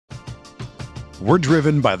We're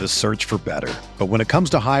driven by the search for better. But when it comes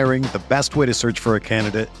to hiring, the best way to search for a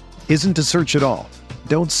candidate isn't to search at all.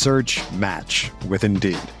 Don't search, match with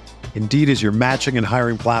Indeed. Indeed is your matching and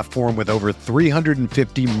hiring platform with over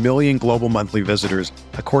 350 million global monthly visitors,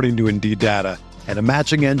 according to Indeed data, and a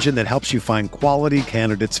matching engine that helps you find quality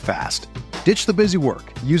candidates fast. Ditch the busy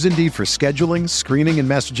work. Use Indeed for scheduling, screening, and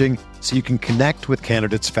messaging so you can connect with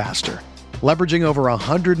candidates faster. Leveraging over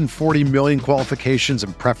 140 million qualifications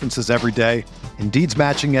and preferences every day, Indeed's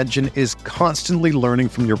matching engine is constantly learning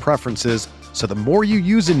from your preferences, so the more you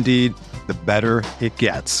use Indeed, the better it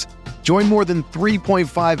gets. Join more than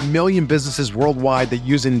 3.5 million businesses worldwide that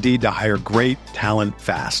use Indeed to hire great talent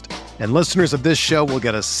fast. And listeners of this show will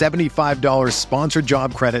get a $75 sponsored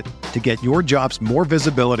job credit to get your jobs more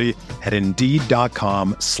visibility at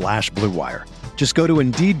Indeed.com/Blue Wire. Just go to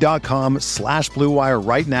Indeed.com/Blue Wire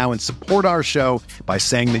right now and support our show by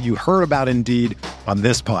saying that you heard about Indeed on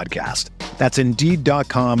this podcast. That's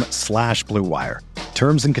Indeed.com/Blue Wire.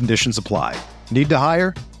 Terms and conditions apply. Need to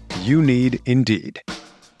hire? You need Indeed.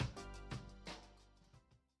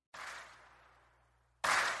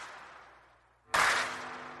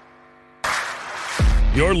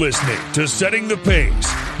 You're listening to Setting the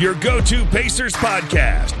Pace, your go-to Pacers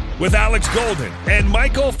podcast with Alex Golden and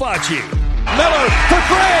Michael Facci. Miller for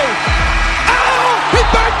three. Oh, he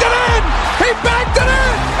backed it in. He backed it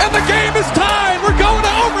in. And the game is tied. We're going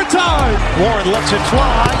to overtime. Warren lets it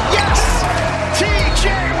fly. Yes. T.J.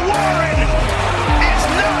 Warren is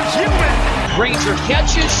not human. Granger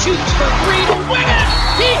catches, shoots for three to win it.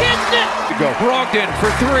 He hits it. Go. Brogdon for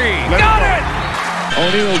three. Got it.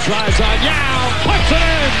 O'Neal drives on Yao. Puts it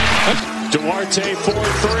in. Duarte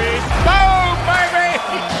 4-3. Boom, baby.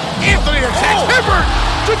 Anthony attacks. Hibbert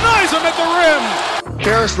denies him at the rim.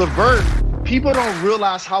 Karis LeVert, people don't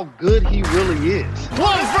realize how good he really is.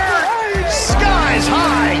 LeVert, skies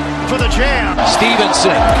high for the jam.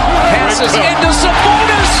 Stevenson passes into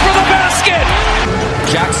Sabonis for the basket.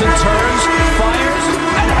 Jackson turns, fires,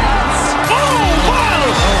 and hits. Oh, wow!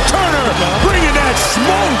 Turner bringing that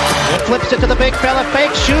smoke. Flips it to the big fella,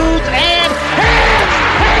 fake shoots, and hits!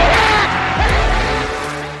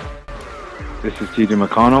 This is TJ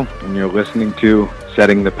McConnell, and you're listening to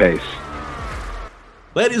Setting the Pace.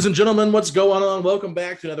 Ladies and gentlemen, what's going on? Welcome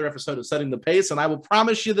back to another episode of Setting the Pace, and I will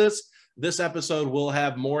promise you this episode will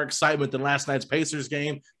have more excitement than last night's Pacers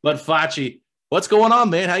game. But Facci, what's going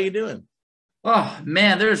on, man? How you doing? Oh,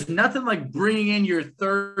 man, there's nothing like bringing in your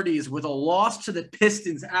 30s with a loss to the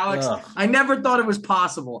Pistons, Alex. I never thought it was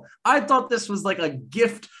possible. I thought this was like a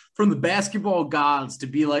gift from the basketball gods to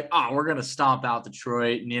be like, oh, we're going to stomp out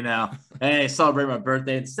Detroit and, hey, celebrate my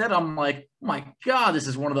birthday. Instead, I'm like, oh, my God, this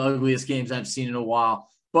is one of the ugliest games I've seen in a while.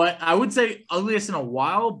 But I would say ugliest in a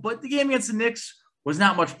while, but the game against the Knicks was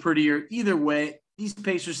not much prettier. Either way, these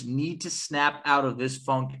Pacers need to snap out of this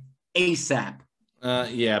funk ASAP.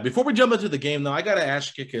 Yeah. Before we jump into the game, though, I got to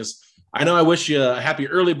ask you because I know I wish you a happy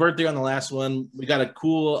early birthday on the last one. We got a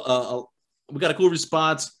cool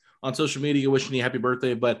response on social media wishing you happy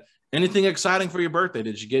birthday. But anything exciting for your birthday?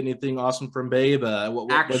 Did you get anything awesome from Babe?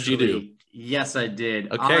 What did you do? Yes, I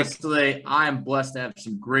did. Okay. Honestly, I am blessed to have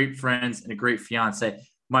some great friends and a great fiance.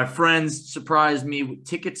 My friends surprised me with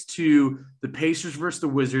tickets to the Pacers versus the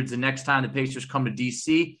Wizards. The next time the Pacers come to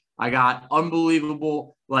DC, I got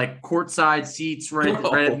unbelievable courtside seats right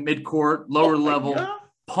at midcourt, lower level. God.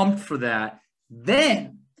 Pumped for that.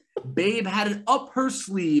 Then Babe had it up her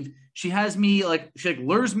sleeve. She has me she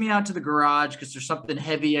lures me out to the garage because there's something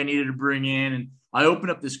heavy I needed to bring in. And I open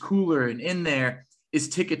up this cooler and in there is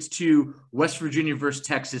tickets to West Virginia versus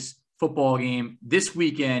Texas football game this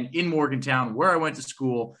weekend in Morgantown where I went to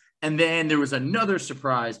school. And then there was another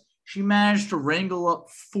surprise. She managed to wrangle up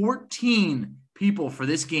 14 people for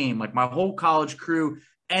this game, like my whole college crew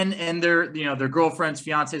and their girlfriends,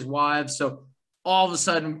 fiancés, wives. So all of a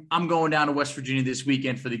sudden I'm going down to West Virginia this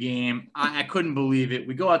weekend for the game. I couldn't believe it.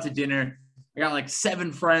 We go out to dinner. I got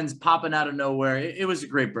 7 friends popping out of nowhere. It was a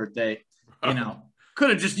great birthday. Could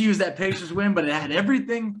have just used that Pacers win, but it had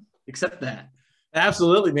everything except that.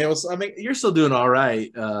 Absolutely, man. You're still doing all right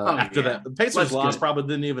after that. The Pacers loss probably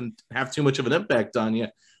didn't even have too much of an impact on you.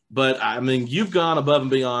 But, you've gone above and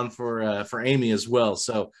beyond for Amy as well.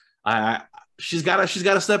 So she's got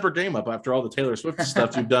to step her game up after all the Taylor Swift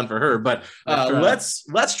stuff you've done for her. But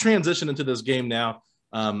let's transition into this game now.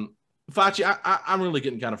 Facci, I'm really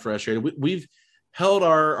getting kind of frustrated. We've held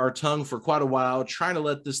our tongue for quite a while, trying to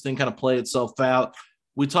let this thing kind of play itself out.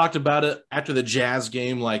 We talked about it after the Jazz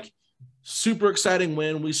game, super exciting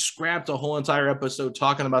win. We scrapped a whole entire episode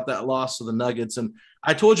talking about that loss to the Nuggets. And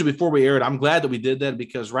I told you before we aired, I'm glad that we did that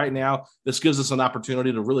because right now this gives us an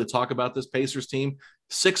opportunity to really talk about this Pacers team,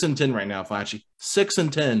 6-10 right now, Facci.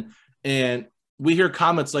 6-10. And we hear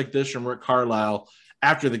comments like this from Rick Carlisle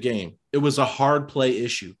after the game. It was a hard play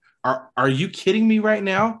issue. Are you kidding me right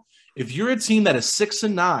now? If you're a team that is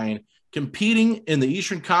 6-9 competing in the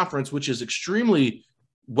Eastern Conference, which is extremely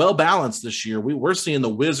well balanced this year, we're seeing the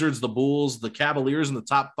Wizards, the Bulls, the Cavaliers in the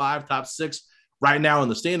top 5, top 6 right now in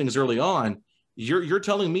the standings early on. You're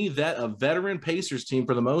telling me that a veteran Pacers team,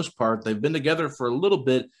 for the most part, they've been together for a little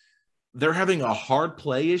bit, they're having a hard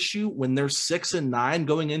play issue when they're 6-9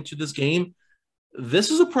 going into this game?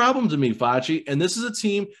 This is a problem to me, Facci, and this is a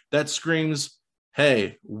team that screams,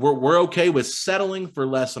 hey, we're okay with settling for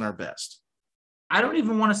less than our best. I don't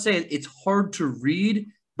even want to say it's hard to read,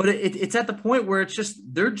 but it's at the point where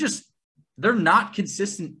they're not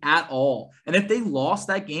consistent at all. And if they lost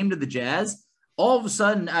that game to the Jazz, all of a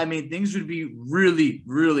sudden, I mean, things would be really,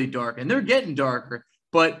 really dark. And they're getting darker.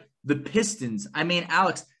 But the Pistons, I mean,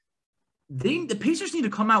 Alex, the Pacers need to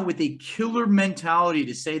come out with a killer mentality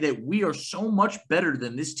to say that we are so much better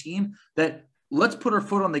than this team that let's put our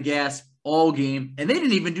foot on the gas all game. And they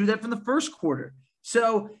didn't even do that from the first quarter.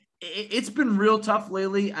 So it's been real tough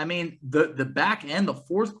lately. I mean, the back end, the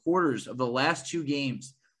fourth quarters of the last 2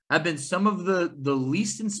 games have been some of the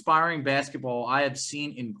least inspiring basketball I have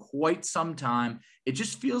seen in quite some time. It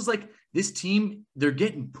just feels like this team, they're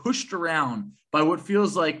getting pushed around by what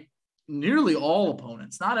feels like nearly all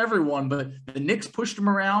opponents, not everyone, but the Knicks pushed them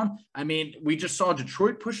around. I mean, we just saw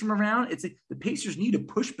Detroit push them around. It's like the Pacers need to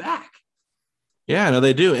push back. Yeah, no,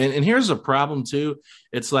 they do. And here's the problem too.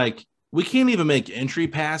 It's like we can't even make entry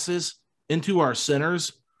passes into our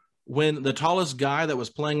centers when the tallest guy that was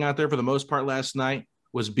playing out there for the most part last night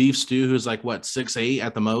was Beef Stew, who's like, 6'8"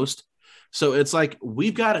 at the most. So it's like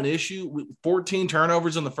we've got an issue. 14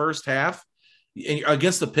 turnovers in the first half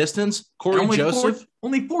against the Pistons. Corey Joseph.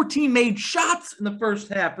 Only 14 made shots in the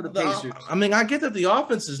first half for the Pacers. I mean, I get that the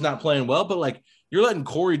offense is not playing well, but like you're letting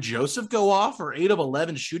Corey Joseph go off for 8 of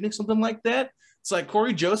 11 shooting, something like that. It's like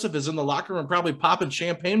Corey Joseph is in the locker room probably popping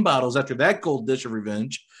champagne bottles after that gold dish of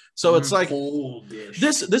revenge. So it's like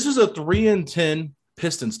this is a 3-10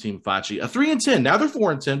 Pistons team, Facci. A 3-10. Now they're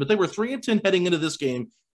 4-10, but they were 3-10 heading into this game.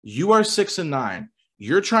 You are 6-9.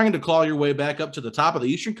 You're trying to claw your way back up to the top of the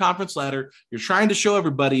Eastern Conference ladder. You're trying to show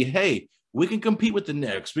everybody, hey, we can compete with the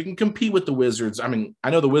Knicks. We can compete with the Wizards. I mean, I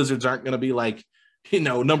know the Wizards aren't going to be like,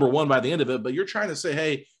 number 1 by the end of it, but you're trying to say,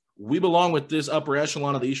 hey, we belong with this upper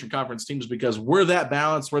echelon of the Eastern Conference teams because we're that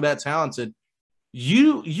balanced, we're that talented.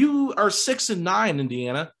 You are 6-9,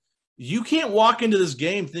 Indiana. You can't walk into this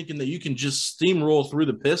game thinking that you can just steamroll through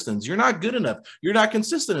the Pistons. You're not good enough. You're not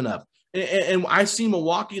consistent enough. And I see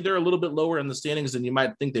Milwaukee, they're a little bit lower in the standings than you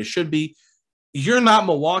might think they should be. You're not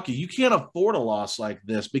Milwaukee. You can't afford a loss like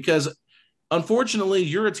this because, unfortunately,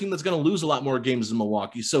 you're a team that's going to lose a lot more games than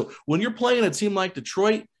Milwaukee. So when you're playing a team like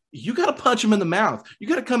Detroit, you got to punch them in the mouth. You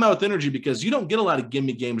got to come out with energy because you don't get a lot of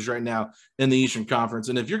gimme games right now in the Eastern Conference.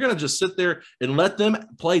 And if you're going to just sit there and let them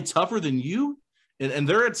play tougher than you, and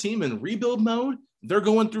they're a team in rebuild mode, they're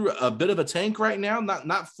going through a bit of a tank right now,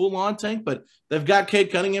 not full-on tank, but they've got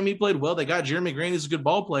Cade Cunningham. He played well. They got Jeremy Grant. He's a good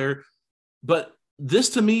ball player. But this,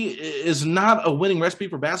 to me, is not a winning recipe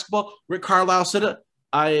for basketball. Rick Carlisle said it.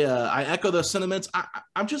 I echo those sentiments.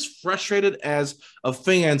 I'm just frustrated as a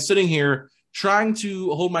fan sitting here trying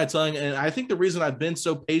to hold my tongue. And I think the reason I've been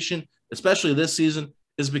so patient, especially this season,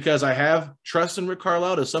 is because I have trust in Rick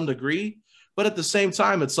Carlisle to some degree. But at the same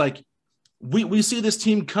time, it's like we see this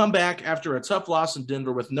team come back after a tough loss in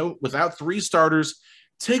Denver without 3 starters,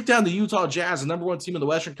 take down the Utah Jazz, the number 1 team in the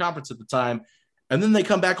Western Conference at the time, and then they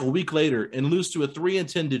come back a week later and lose to a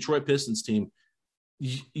 3-10 Detroit Pistons team.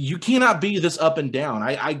 You cannot be this up and down.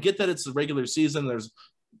 I get that it's the regular season. There's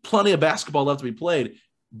plenty of basketball left to be played,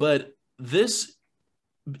 but this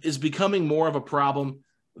is becoming more of a problem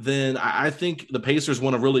than I think the Pacers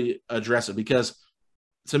want to really address it, because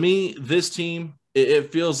to me, this team,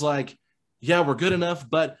 it feels like, yeah, we're good enough,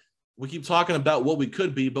 but we keep talking about what we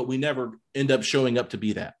could be, but we never end up showing up to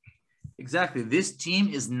be that. Exactly. This team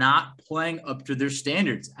is not playing up to their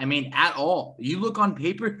standards. I mean, at all. You look on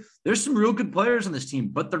paper, there's some real good players on this team,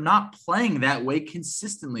 but they're not playing that way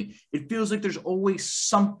consistently. It feels like there's always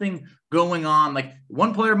something going on. Like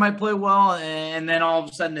one player might play well, and then all of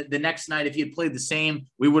a sudden the next night, if he had played the same,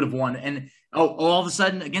 we would have won. And all of a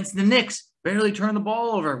sudden against the Knicks, barely turned the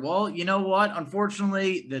ball over. Well, you know what?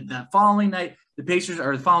 Unfortunately, that following night,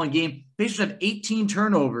 the following game, Pacers have 18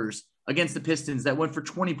 turnovers against the Pistons that went for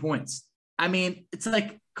 20 points. I mean, it's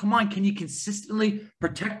like, come on, can you consistently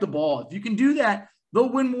protect the ball? If you can do that,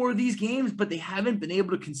 they'll win more of these games, but they haven't been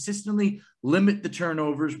able to consistently limit the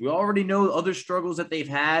turnovers. We already know other struggles that they've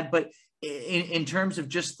had, but in terms of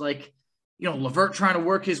just like, LeVert trying to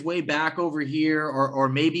work his way back over here, or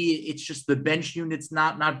maybe it's just the bench unit's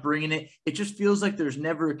not bringing it. It just feels like there's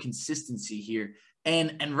never a consistency here.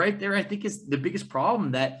 And right there, I think is the biggest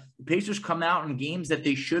problem, that the Pacers come out in games that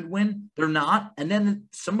they should win, they're not. And then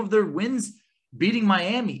some of their wins, beating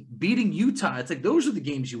Miami, beating Utah, it's like those are the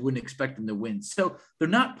games you wouldn't expect them to win. So they're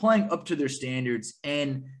not playing up to their standards.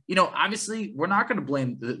 And, obviously we're not going to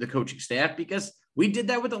blame the coaching staff, because we did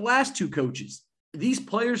that with the last two coaches. These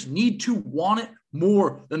players need to want it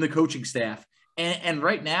more than the coaching staff. And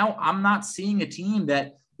right now, I'm not seeing a team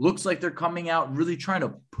that looks like they're coming out really trying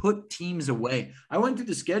to put teams away. I went through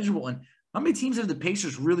the schedule, and how many teams have the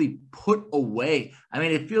Pacers really put away? I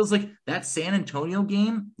mean, it feels like that San Antonio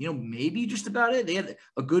game, maybe just about it. They had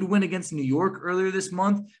a good win against New York earlier this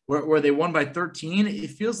month where they won by 13. It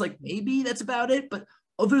feels like maybe that's about it. But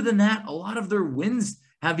other than that, a lot of their wins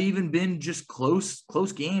have even been just close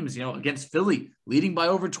games, against Philly, leading by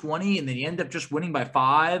over 20, and then you end up just winning by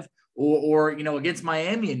 5, or against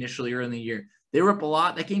Miami initially early in the year. They were up a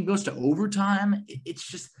lot. That game goes to overtime. It's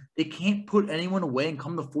just they can't put anyone away, and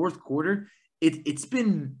come the fourth quarter, it's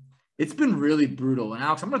been really brutal. And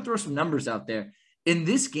Alex, I'm going to throw some numbers out there. In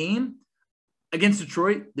this game against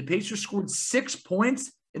Detroit, the Pacers scored 6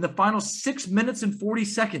 points in the final 6 minutes and 40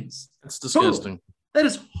 seconds. That's disgusting. That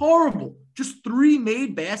is horrible. Just 3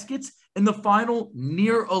 made baskets in the final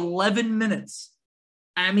near 11 minutes.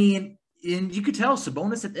 I mean, and you could tell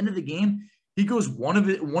Sabonis at the end of the game, he goes 1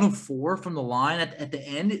 of 4 from the line at the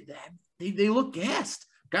end. They look gassed.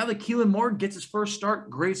 Guy like Keelan Moore gets his first start.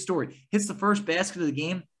 Great story. Hits the first basket of the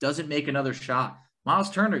game. Doesn't make another shot. Miles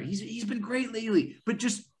Turner, he's been great lately, but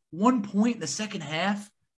just 1 point in the second half.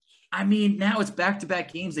 I mean, now it's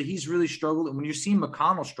back-to-back games that he's really struggled. And when you're seeing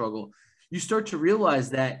McConnell struggle, you start to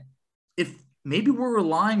realize that if maybe we're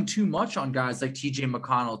relying too much on guys like TJ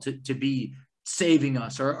McConnell to be saving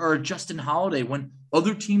us, or Justin Holiday, when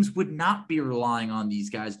other teams would not be relying on these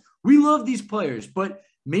guys. We love these players, but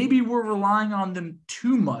maybe we're relying on them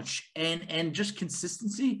too much, and just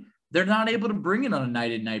consistency, they're not able to bring it on a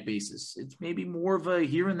night-to-night basis. It's maybe more of a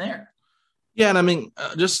here and there. Yeah, and I mean,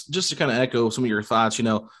 just to kind of echo some of your thoughts,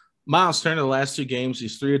 Miles Turner, the last 2 games,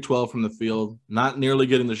 he's 3 of 12 from the field, not nearly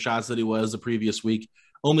getting the shots that he was the previous week,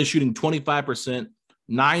 only shooting 25%,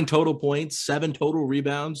 9 total points, 7 total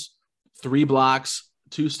rebounds, 3 blocks,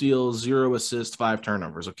 2 steals, 0 assists, 5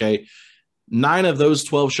 turnovers, okay? 9 of those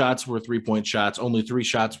 12 shots were 3-point shots. Only 3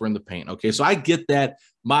 shots were in the paint, okay? So I get that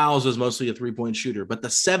Miles is mostly a 3-point shooter, but the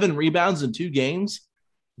 7 rebounds in 2 games,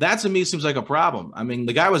 that to me seems like a problem. I mean,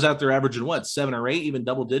 the guy was out there averaging, 7 or 8, even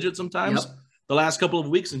double digits sometimes the last couple of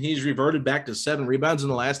weeks, and he's reverted back to 7 rebounds in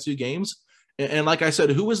the last 2 games. And like I said,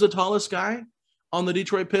 who was the tallest guy on the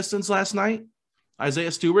Detroit Pistons last night?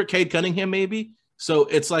 Isaiah Stewart, Cade Cunningham maybe? So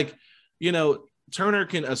it's like, Turner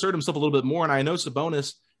can assert himself a little bit more, and I know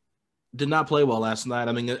Sabonis did not play well last night.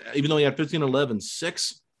 I mean, even though he had 15-11,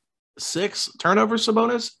 6 turnovers,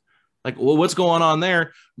 Sabonis. Like, well, what's going on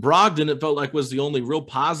there? Brogdon, it felt like, was the only real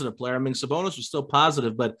positive player. I mean, Sabonis was still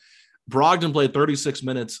positive, but Brogdon played 36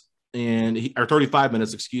 minutes or 35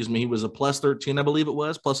 minutes, excuse me. He was a plus 13, I believe it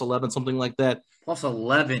was, plus 11, something like that. Plus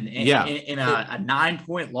 11 in a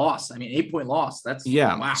 9-point loss. I mean, 8-point loss. That's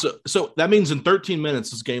wow. So that means in 13 minutes,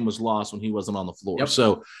 this game was lost when he wasn't on the floor. Yep.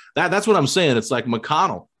 So that's what I'm saying. It's like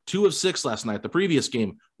McConnell, 2 of 6 last night. The previous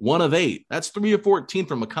game, 1 of 8. That's 3 of 14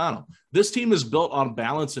 from McConnell. This team is built on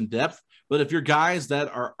balance and depth. But if your guys that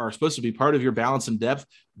are supposed to be part of your balance and depth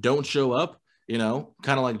don't show up,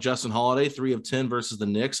 kind of like Justin Holiday, 3 of 10 versus the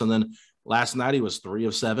Knicks. And then last night he was 3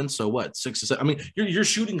 of 7. So what, 6 of 7? I mean, you're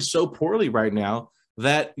shooting so poorly right now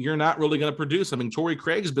that you're not really going to produce. I mean, Torrey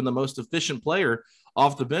Craig's been the most efficient player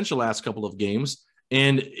off the bench the last couple of games.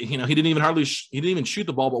 And, he didn't even shoot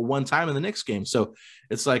the ball but 1 time in the Knicks game. So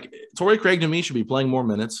it's like Torrey Craig to me should be playing more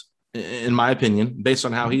minutes, in my opinion, based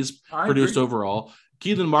on how he's produced overall.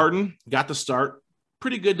 Keelan Martin got the start,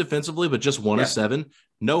 pretty good defensively, but just 1 of 7.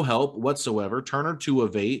 No help whatsoever. Turner, 2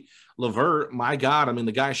 of 8. LeVert, my God, I mean,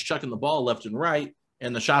 the guy's chucking the ball left and right,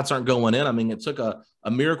 and the shots aren't going in. I mean, it took a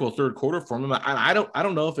miracle third quarter for him. I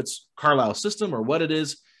don't know if it's Carlisle's system or what it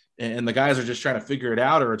is, and the guys are just trying to figure it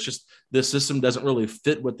out, or it's just this system doesn't really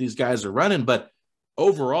fit what these guys are running. But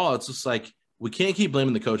overall, it's just like we can't keep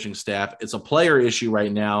blaming the coaching staff. It's a player issue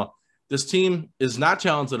right now. This team is not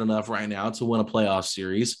talented enough right now to win a playoff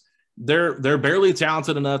series. They're barely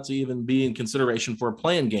talented enough to even be in consideration for a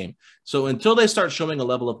play-in game. So until they start showing a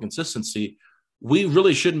level of consistency, we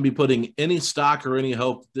really shouldn't be putting any stock or any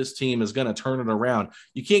hope this team is going to turn it around.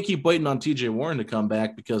 You can't keep waiting on TJ Warren to come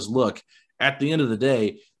back because, look, at the end of the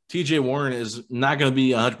day, TJ Warren is not going to be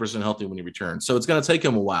 100% healthy when he returns. So it's going to take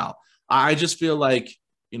him a while. I just feel like,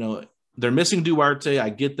 they're missing Duarte. I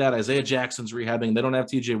get that. Isaiah Jackson's rehabbing. They don't have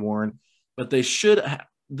TJ Warren, but they should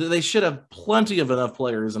have plenty of enough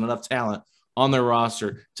players and enough talent on their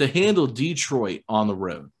roster to handle Detroit on the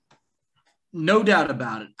road. No doubt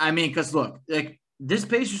about it. I mean, because look, like this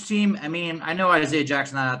Pacers team, I mean, I know Isaiah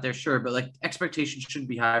Jackson not out there, sure, but like expectations shouldn't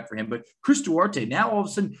be high for him. But Chris Duarte, now all of a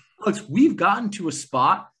sudden, look, we've gotten to a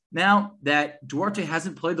spot now that Duarte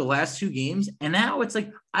hasn't played the last 2 games. And now it's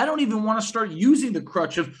like, I don't even want to start using the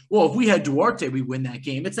crutch of, well, if we had Duarte, we win that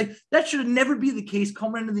game. It's like, that should never be the case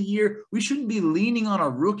coming into the year. We shouldn't be leaning on a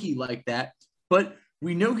rookie like that. But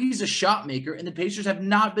we know he's a shot maker, and the Pacers have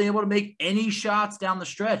not been able to make any shots down the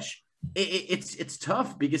stretch. It's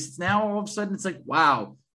tough because it's now all of a sudden it's like,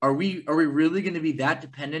 wow, are we really going to be that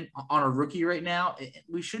dependent on a rookie right now?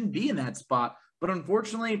 We shouldn't be in that spot. But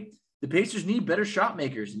unfortunately, the Pacers need better shot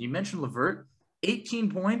makers. And you mentioned LeVert, 18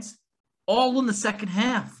 points, all in the second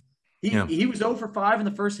half. He was 0 for 5 in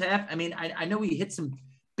the first half. I mean, I know he hit some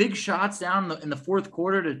big shots down in the fourth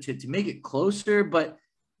quarter to make it closer, but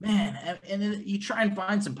man, and then you try and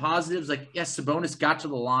find some positives. Like, yes, Sabonis got to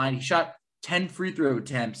the line. He shot 10 free throw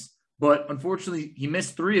attempts, but unfortunately he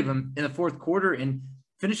missed 3 of them in the fourth quarter and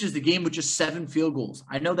finishes the game with just 7 field goals.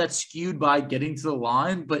 I know that's skewed by getting to the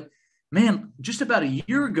line, but man, just about a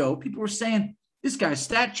year ago, people were saying this guy's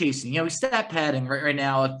stat chasing. He's stat padding right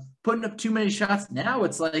now, putting up too many shots. Now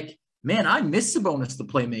it's like, man, I miss Sabonis, the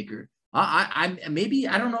playmaker. I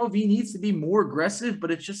don't know if he needs to be more aggressive, but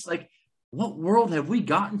it's just like, what world have we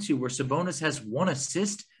gotten to where Sabonis has 1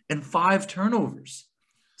 assist and 5 turnovers?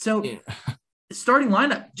 So starting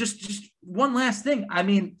lineup, just one last thing. I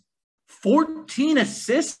mean, 14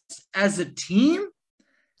 assists as a team,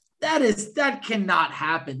 that cannot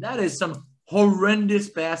happen. That is some horrendous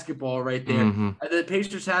basketball right there. Mm-hmm. The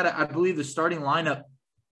Pacers had, I believe, the starting lineup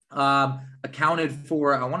accounted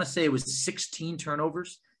for, I want to say it was 16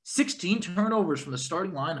 turnovers. 16 turnovers from the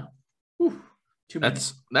starting lineup. Whew.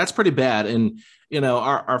 That's pretty bad. And,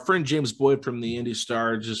 our friend James Boyd from the Indy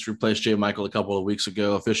Star just replaced Jay Michael a couple of weeks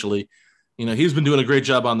ago officially. He's been doing a great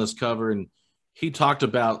job on this cover, and he talked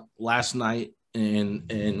about last night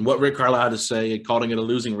and what Rick Carlisle had to say, calling it a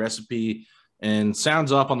losing recipe, and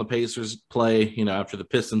sounds off on the Pacers play, after the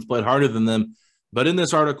Pistons played harder than them. But in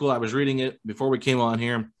this article, I was reading it before we came on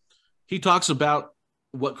here, he talks about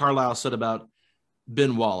what Carlisle said about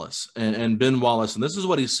Ben Wallace and Ben Wallace. And this is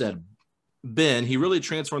what he said. Ben, he really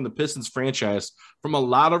transformed the Pistons franchise from a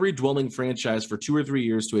lottery-dwelling franchise for 2 or 3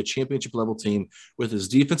 years to a championship-level team with his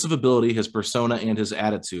defensive ability, his persona, and his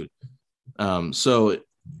attitude. So,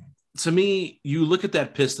 to me, you look at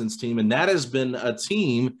that Pistons team, and that has been a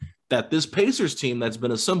team that this Pacers team that's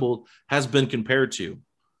been assembled has been compared to.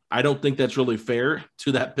 I don't think that's really fair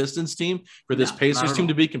to that Pistons team for this Pacers team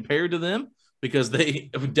to be compared to them, because they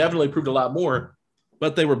have definitely proved a lot more,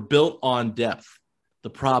 but they were built on depth. The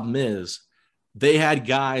problem is, they had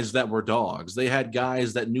guys that were dogs. They had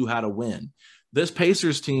guys that knew how to win. This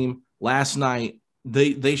Pacers team last night,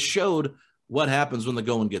 they showed what happens when the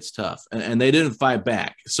going gets tough, and they didn't fight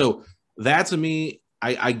back. So that, to me,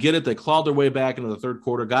 I get it. They clawed their way back into the third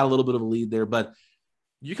quarter, got a little bit of a lead there, but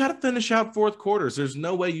you got to finish out fourth quarters. There's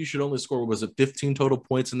no way you should only score, was it 15 total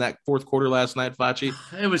points in that fourth quarter last night, Facci?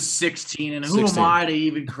 It was 16, and who am I to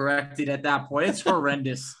even correct it at that point? It's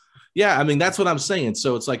horrendous. Yeah, I mean, that's what I'm saying.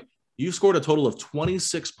 So it's like, you scored a total of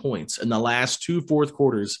 26 points in the last 2 fourth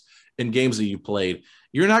quarters in games that you played.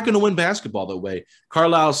 You're not going to win basketball that way.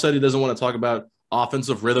 Carlisle said he doesn't want to talk about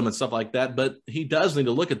offensive rhythm and stuff like that, but he does need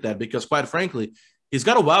to look at that because, quite frankly, he's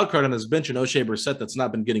got a wild card on his bench in Oshae Brissett that's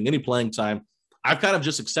not been getting any playing time. I've kind of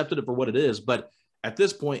just accepted it for what it is, but at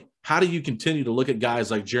this point, how do you continue to look at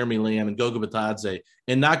guys like Jeremy Lamb and Goga Bitadze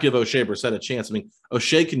and not give Oshae Brissett a chance? I mean,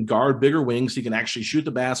 Oshae can guard bigger wings. He can actually shoot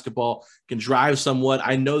the basketball, can drive somewhat.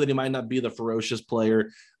 I know that he might not be the ferocious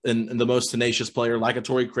player and the most tenacious player like a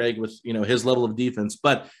Torrey Craig with, his level of defense.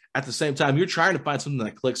 But at the same time, you're trying to find something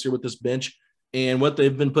that clicks here with this bench. And what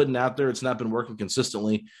they've been putting out there, it's not been working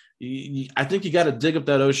consistently. I think you got to dig up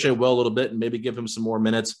that Oshae well a little bit and maybe give him some more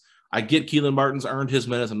minutes. I get Keelan Martin's earned his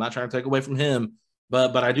minutes. I'm not trying to take away from him.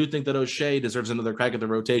 But I do think that Oshae deserves another crack at the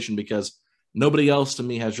rotation because nobody else to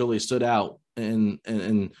me has really stood out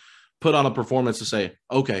and put on a performance to say,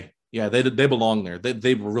 okay, yeah, they belong there.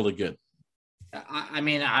 They were really good. I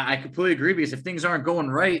mean, I completely agree because if things aren't going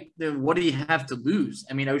right, then what do you have to lose?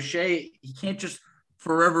 I mean, Oshae, he can't just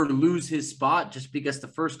forever lose his spot just because the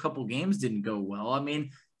first couple games didn't go well. I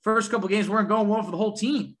mean, first couple games weren't going well for the whole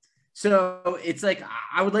team. So it's like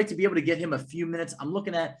I would like to be able to get him a few minutes. I'm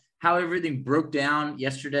looking at how everything broke down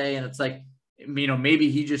yesterday, and it's like,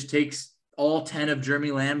 maybe he just takes all 10 of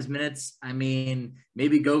Jeremy Lamb's minutes. I mean,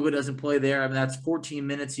 maybe Gogo doesn't play there. I mean, that's 14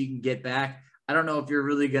 minutes you can get back. I don't know if you're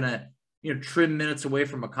really going to, trim minutes away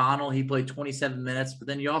from McConnell. He played 27 minutes, but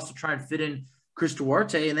then you also try and fit in Chris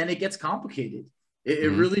Duarte, and then it gets complicated.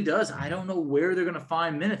 It really does. I don't know where they're going to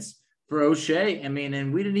find minutes for O'Shea. I mean,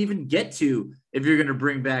 and we didn't even get to if you're going to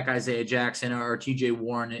bring back Isaiah Jackson or TJ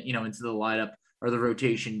Warren, into the lineup or the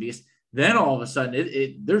rotation, because then all of a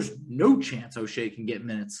sudden there's no chance O'Shea can get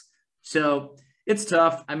minutes. So it's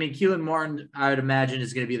tough. I mean, Keelan Martin, I would imagine,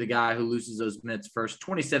 is going to be the guy who loses those minutes first.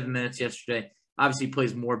 27 minutes yesterday. Obviously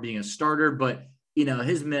plays more being a starter, but,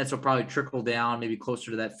 his minutes will probably trickle down maybe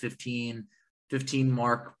closer to that 15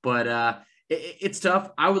 mark. But it's tough.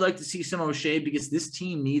 I would like to see some O'Shea because this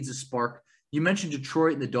team needs a spark. You mentioned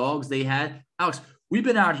Detroit and the dogs they had. Alex, we've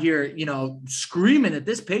been out here, screaming that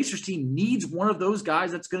this Pacers team needs one of those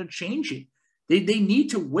guys that's going to change it. They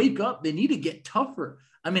need to wake up. They need to get tougher.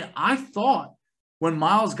 I mean, I thought when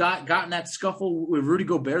Miles got in that scuffle with Rudy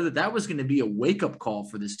Gobert that was going to be a wake-up call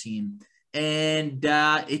for this team. And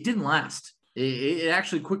it didn't last. It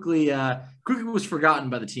actually quickly was forgotten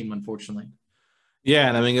by the team, unfortunately. Yeah,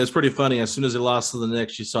 and I mean, it was pretty funny. As soon as they lost to the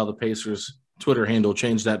Knicks, you saw the Pacers Twitter handle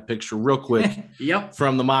change that picture real quick yep.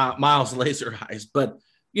 from the Miles laser eyes. But,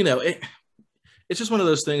 it's just one of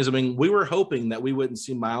those things. I mean, we were hoping that we wouldn't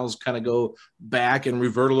see Miles kind of go back and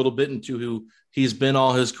revert a little bit into who he's been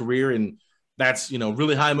all his career. And that's,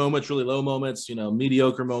 really high moments, really low moments,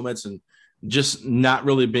 mediocre moments, and just not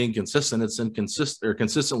really being consistent. It's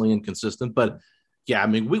consistently inconsistent. But yeah, I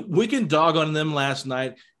mean, we can dog on them last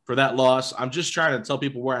night for that loss. I'm just trying to tell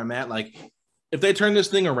people where I'm at. Like, if they turn this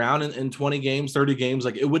thing around in 20 games, 30 games,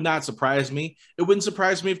 like, it would not surprise me. It wouldn't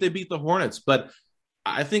surprise me if they beat the Hornets. But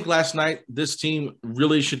I think last night this team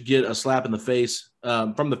really should get a slap in the face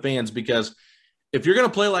from the fans, because if you're going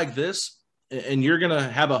to play like this and you're going to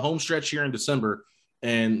have a home stretch here in December,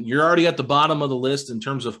 and you're already at the bottom of the list in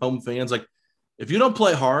terms of home fans, like, if you don't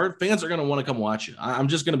play hard, fans are going to want to come watch you. I'm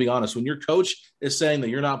just going to be honest. When your coach is saying that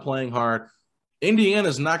you're not playing hard, Indiana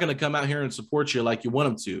is not going to come out here and support you like you want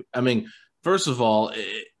them to. I mean, first of all,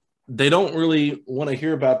 they don't really want to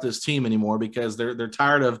hear about this team anymore because they're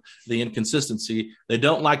tired of the inconsistency. They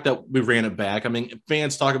don't like that we ran it back. I mean,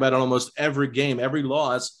 fans talk about it almost every game, every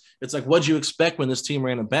loss. It's like, what'd you expect when this team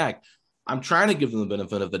ran it back? I'm trying to give them the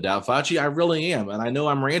benefit of the doubt, Facci. I really am. And I know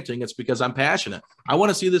I'm ranting. It's because I'm passionate. I want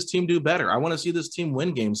to see this team do better. I want to see this team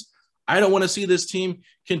win games. I don't want to see this team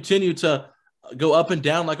continue to go up and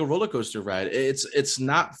down like a roller coaster ride. It's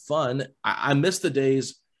not fun. I miss the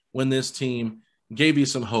days when this team gave you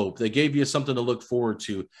some hope. They gave you something to look forward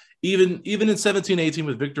to. Even in 17-18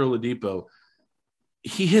 with Victor Oladipo,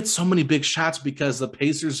 he hit so many big shots because the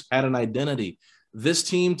Pacers had an identity. This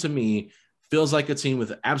team, to me, feels like a team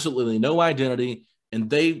with absolutely no identity, and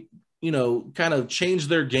they, kind of changed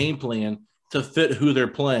their game plan to fit who they're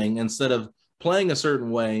playing. Instead of playing a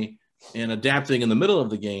certain way and adapting in the middle of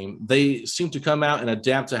the game, they seem to come out and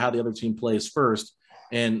adapt to how the other team plays first,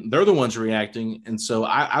 and they're the ones reacting. And so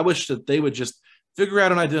I wish that they would just figure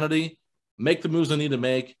out an identity, make the moves they need to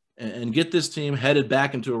make, and get this team headed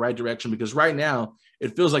back into a right direction, because right now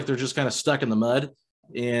it feels like they're just kind of stuck in the mud.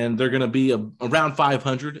 And they're going to be around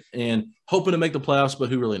 500 and hoping to make the playoffs, but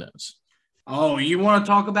who really knows? Oh, you want to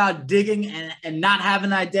talk about digging and not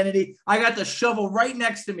having identity? I got the shovel right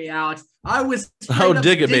next to me, Alex. I was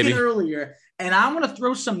digging earlier, and I want to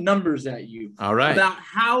throw some numbers at you. All right. About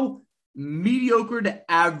how mediocre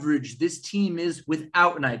to average this team is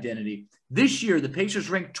without an identity. This year, the Pacers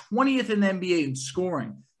ranked 20th in the NBA in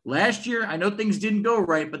scoring. Last year, I know things didn't go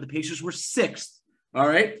right, but the Pacers were 6th. All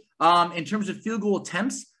right. In terms of field goal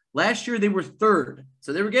attempts, last year they were 3rd.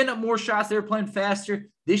 So they were getting up more shots. They were playing faster.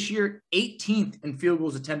 This year, 18th in field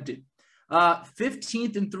goals attempted.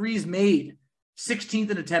 15th in threes made.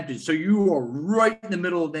 16th in attempted. So you are right in the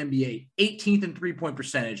middle of the NBA. 18th in three-point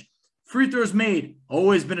percentage. Free throws made,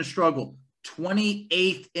 always been a struggle.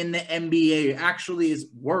 28th in the NBA. Actually is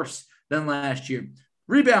worse than last year.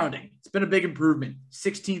 Rebounding, it's been a big improvement.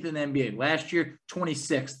 16th in the NBA. Last year,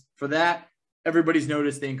 26th. For that, everybody's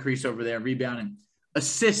noticed the increase over there, rebounding.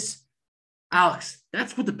 Assists, Alex,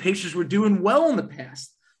 that's what the Pacers were doing well in the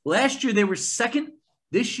past. Last year, they were 2nd.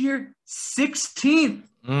 This year, 16th.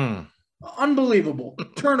 Unbelievable.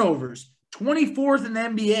 Turnovers, 24th in the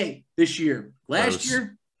NBA this year. Last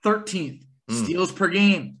year, 13th. Steals per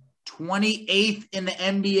game, 28th in the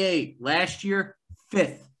NBA. Last year,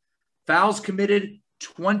 5th. Fouls committed,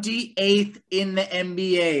 28th in the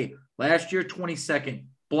NBA. Last year, 22nd.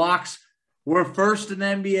 Blocks were 1st in the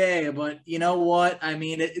NBA, but you know what? I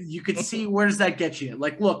mean, you could see, where does that get you?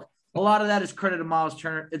 Like, look, A lot of that is credit to Miles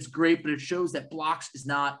Turner. It's great, but it shows that blocks is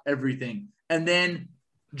not everything. And then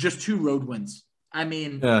just 2 road wins. I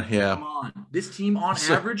mean, come on. This team on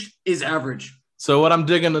average is average. So what I'm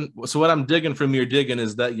digging from your digging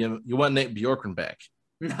is that you want Nate Bjorkgren back.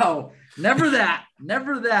 No, never that.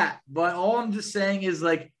 Never that. But all I'm just saying is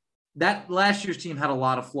like that last year's team had a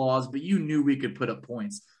lot of flaws, but you knew we could put up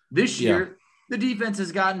points. This year, the defense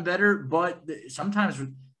has gotten better, but sometimes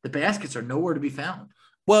the baskets are nowhere to be found.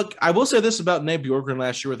 Well, I will say this about Nate Bjorkgren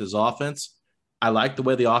last year with his offense. I liked the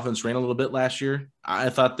way the offense ran a little bit last year. I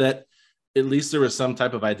thought that at least there was some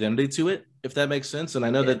type of identity to it, if that makes sense. And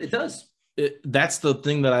I know that it does. That's the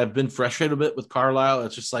thing that I've been frustrated a bit with Carlisle.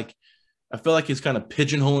 It's just like, I feel like he's kind of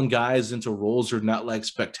pigeonholing guys into roles they're not like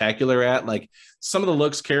spectacular at. Like some of the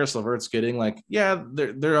looks Karis LeVert's getting, like, yeah,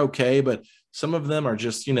 they're okay, but some of them are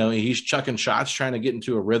just, he's chucking shots, trying to get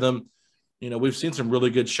into a rhythm. We've seen some really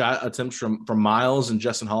good shot attempts from Miles and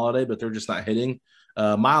Justin Holiday, but they're just not hitting.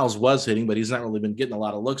 Miles was hitting, but he's not really been getting a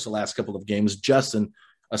lot of looks the last couple of games. Justin,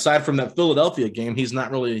 aside from that Philadelphia game, he's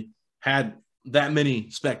not really had that many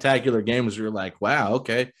spectacular games where you're like, wow,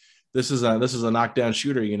 okay, this is a knockdown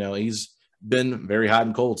shooter. He's been very hot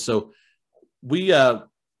and cold. So we're a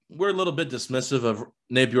little bit dismissive of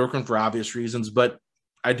Nate Bjorkgren for obvious reasons, but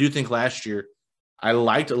I do think last year I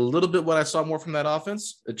liked a little bit what I saw more from that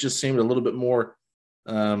offense. It just seemed a little bit more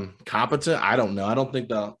competent. I don't know. I don't think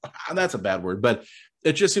that's a bad word, but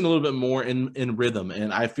it just seemed a little bit more in rhythm.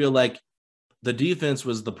 And I feel like the defense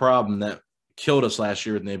was the problem that killed us last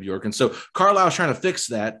year with Nate Bjorkgren. So Carlisle's trying to fix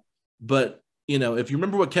that. But, if you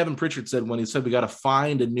remember what Kevin Pritchard said when he said we got to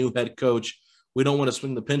find a new head coach, we don't want to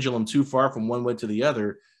swing the pendulum too far from one way to the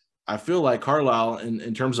other. I feel like Carlisle,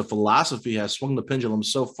 in terms of philosophy, has swung the pendulum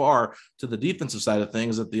so far to the defensive side of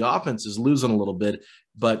things that the offense is losing a little bit.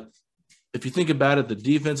 But if you think about it, the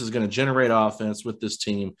defense is going to generate offense with this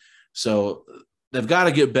team. So they've got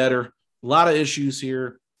to get better. A lot of issues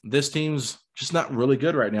here. This team's just not really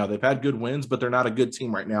good right now. They've had good wins, but they're not a good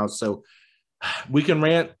team right now. So we can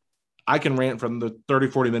rant. I can rant from the 30,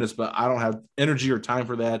 40 minutes, but I don't have energy or time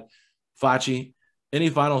for that. Facci, any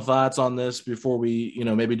final thoughts on this before we,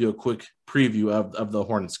 maybe do a quick preview of the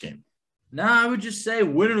Hornets game? No, I would just say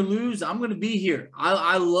win or lose, I'm going to be here.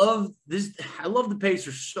 I love this. I love the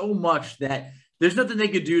Pacers so much that there's nothing they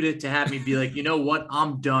could do to have me be like, you know what,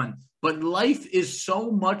 I'm done. But life is so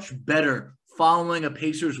much better following a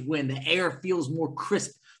Pacers win. The air feels more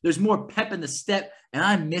crisp. There's more pep in the step, and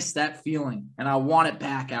I miss that feeling, and I want it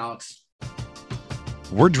back, Alex.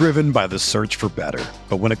 We're driven by the search for better.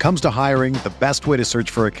 But when it comes to hiring, the best way to search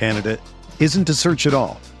for a candidate isn't to search at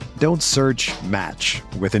all. Don't search, match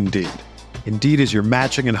with Indeed. Indeed is your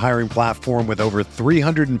matching and hiring platform with over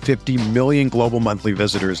 350 million global monthly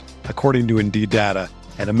visitors, according to Indeed data,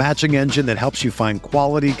 and a matching engine that helps you find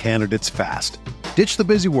quality candidates fast. Ditch the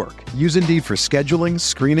busy work. Use Indeed for scheduling,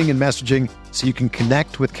 screening, and messaging so you can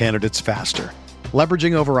connect with candidates faster.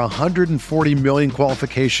 Leveraging over 140 million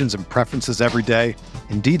qualifications and preferences every day,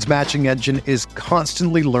 Indeed's matching engine is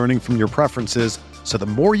constantly learning from your preferences, so the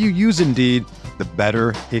more you use Indeed, the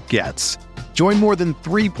better it gets. Join more than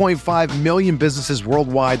 3.5 million businesses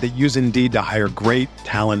worldwide that use Indeed to hire great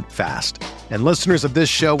talent fast. And listeners of this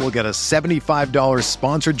show will get a $75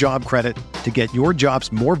 sponsored job credit to get your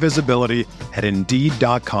jobs more visibility at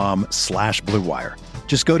Indeed.com/Blue Wire.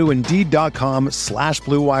 Just go to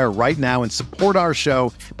Indeed.com/Blue Wire right now and support our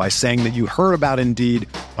show by saying that you heard about Indeed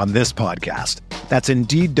on this podcast. That's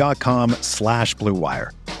Indeed.com/Blue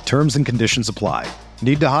Wire. Terms and conditions apply.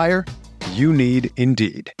 Need to hire? You need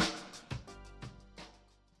Indeed.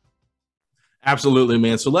 Absolutely,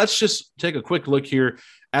 man. So let's just take a quick look here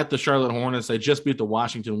at the Charlotte Hornets. They just beat the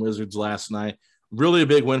Washington Wizards last night. Really a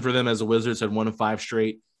big win for them as the Wizards had won 5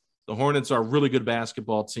 straight. The Hornets are a really good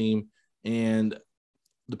basketball team, and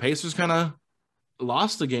the Pacers kind of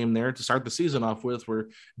lost the game there to start the season off with, where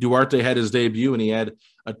Duarte had his debut and he had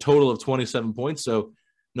a total of 27 points. So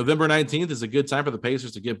November 19th is a good time for the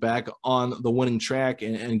Pacers to get back on the winning track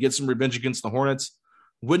and get some revenge against the Hornets.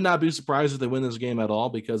 Would not be surprised if they win this game at all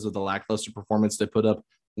because of the lackluster performance they put up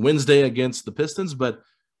Wednesday against the Pistons. But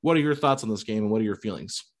what are your thoughts on this game and what are your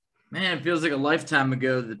feelings? Man, it feels like a lifetime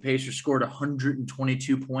ago that the Pacers scored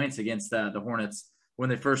 122 points against the Hornets when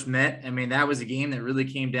they first met. I mean, that was a game that really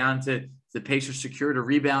came down to the Pacers secured a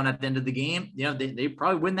rebound at the end of the game. They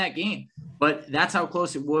probably win that game, but that's how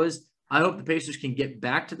close it was. I hope the Pacers can get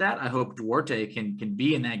back to that. I hope Duarte can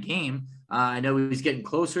be in that game. I know he's getting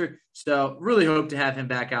closer, so really hope to have him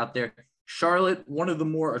back out there. Charlotte, one of the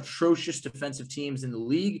more atrocious defensive teams in the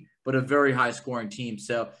league, but a very high-scoring team.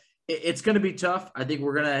 So it's going to be tough. I think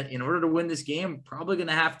we're going to, in order to win this game, probably going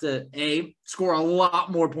to have to, score a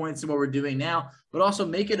lot more points than what we're doing now, but also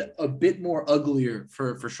make it a bit more uglier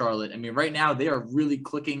for Charlotte. I mean, right now they are really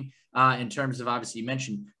clicking in terms of, obviously you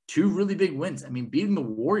mentioned 2 really big wins. I mean, beating the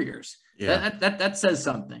Warriors, that says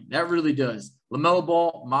something. That really does. LaMelo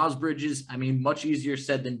Ball, Miles Bridges, I mean, much easier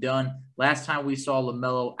said than done. Last time we saw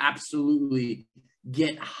LaMelo absolutely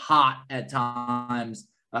get hot at times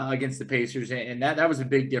against the Pacers, and that was a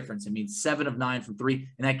big difference. I mean, 7 of 9 from 3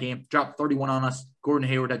 in that game, dropped 31 on us. Gordon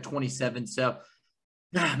Hayward had 27. So,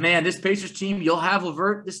 man, this Pacers team, you'll have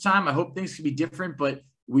LeVert this time. I hope things can be different, but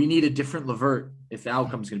we need a different LeVert if the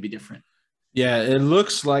outcome is going to be different. Yeah, it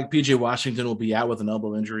looks like PJ Washington will be out with an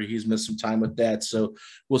elbow injury. He's missed some time with that, so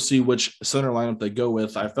we'll see which center lineup they go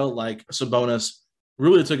with. I felt like Sabonis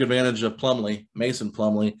really took advantage of Mason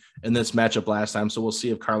Plumlee, in this matchup last time, so we'll see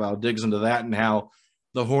if Carlisle digs into that and how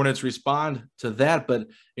the Hornets respond to that. But,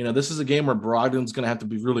 this is a game where Brogdon's going to have to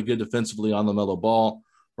be really good defensively on the LaMelo Ball.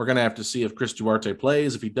 We're going to have to see if Chris Duarte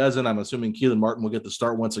plays. If he doesn't, I'm assuming Keelan Martin will get the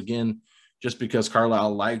start once again, just because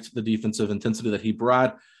Carlisle liked the defensive intensity that he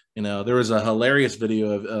brought. There was a hilarious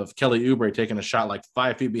video of Kelly Oubre taking a shot like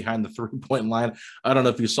 5 feet behind the 3-point line. I don't know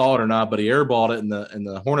if you saw it or not, but he airballed it, and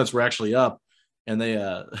the Hornets were actually up, and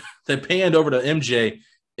they panned over to MJ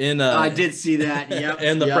I did see that. Yep.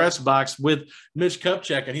 In the press box with Mitch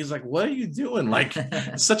Kupchak, and he's like, "What are you doing?" Like,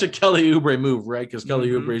 it's such a Kelly Oubre move, right? Because Kelly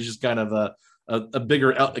Oubre is just kind of a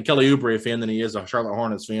bigger Kelly Oubre fan than he is a Charlotte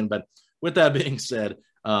Hornets fan. But with that being said,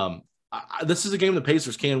 this is a game the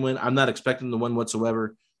Pacers can win. I'm not expecting them to win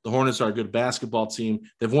whatsoever. The Hornets are a good basketball team.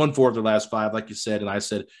 They've won 4 of their last 5, like you said, and I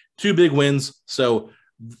said 2 big wins. So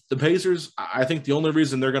the Pacers, I think the only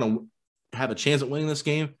reason they're going to have a chance at winning this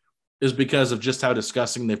game is because of just how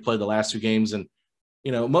disgusting they've played the last 2 games. And,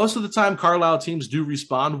 most of the time Carlisle teams do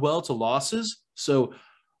respond well to losses. So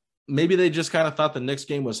maybe they just kind of thought the Knicks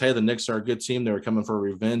game was, hey, the Knicks are a good team. They were coming for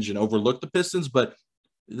revenge and overlooked the Pistons. But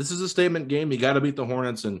this is a statement game. You got to beat the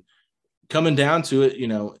Hornets. And coming down to it,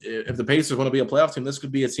 if the Pacers want to be a playoff team, this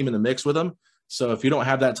could be a team in the mix with them. So if you don't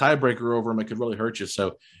have that tiebreaker over them, it could really hurt you.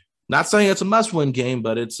 So not saying it's a must-win game,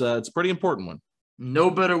 but it's a pretty important one.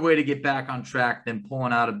 No better way to get back on track than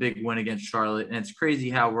pulling out a big win against Charlotte. And it's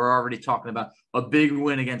crazy how we're already talking about a big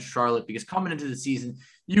win against Charlotte, because coming into the season,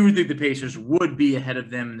 you would think the Pacers would be ahead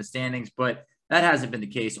of them in the standings, but that hasn't been the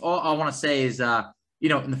case. All I want to say is, in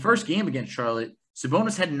the first game against Charlotte,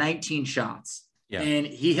 Sabonis had 19 shots and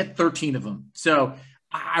he hit 13 of them. So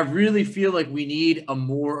I really feel like we need a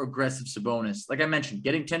more aggressive Sabonis. Like I mentioned,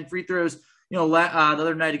 getting 10 free throws, the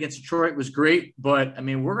other night against Detroit was great, but I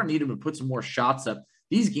mean, we're going to need him to put some more shots up.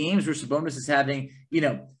 These games where Sabonis is having,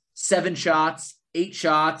 7 shots, 8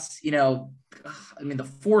 shots,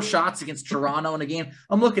 the 4 shots against Toronto in a game,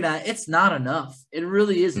 I'm looking at, it's not enough. It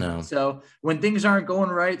really isn't. No. So when things aren't going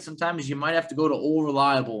right, sometimes you might have to go to old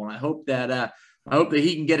reliable. And I hope that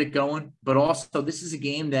he can get it going. But also, this is a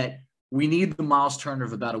game that we need the Miles Turner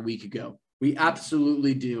of about a week ago. We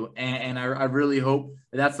absolutely do. And I really hope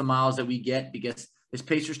that that's the Miles that we get, because this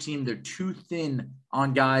Pacers team, they're too thin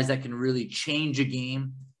on guys that can really change a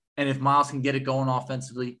game. And if Miles can get it going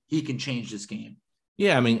offensively, he can change this game.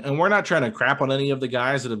 Yeah, and we're not trying to crap on any of the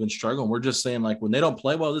guys that have been struggling. We're just saying, like, when they don't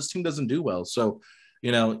play well, this team doesn't do well. So,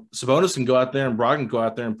 Sabonis can go out there and Brogdon can go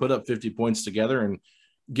out there and put up 50 points together and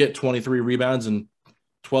get 23 rebounds and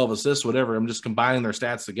 12 assists, whatever. I'm just combining their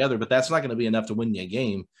stats together, but that's not going to be enough to win you a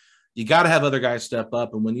game. You got to have other guys step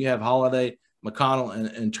up. And when you have Holiday, McConnell,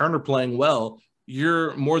 and Turner playing well,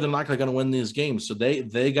 you're more than likely going to win these games. So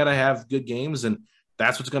they got to have good games, and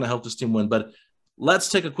that's what's going to help this team win. But let's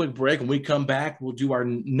take a quick break. When we come back, we'll do our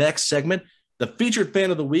next segment, the featured fan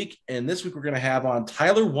of the week. And this week we're going to have on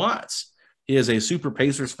Tyler Watts. He is a super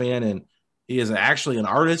Pacers fan, and he is actually an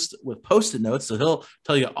artist with Post-it notes. So he'll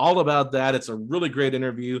tell you all about that. It's a really great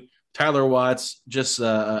interview. Tyler Watts, just an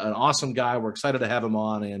awesome guy. We're excited to have him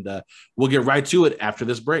on, and we'll get right to it after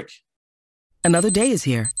this break. Another day is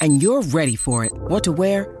here, and you're ready for it. What to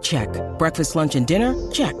wear? Check. Breakfast, lunch, and dinner?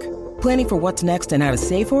 Check. Planning for what's next and how to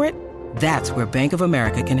save for it? That's where Bank of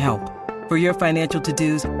America can help. For your financial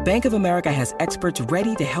to-dos, Bank of America has experts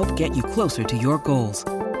ready to help get you closer to your goals.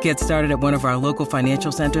 Get started at one of our local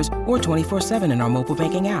financial centers or 24/7 in our mobile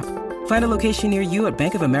banking app. Find a location near you at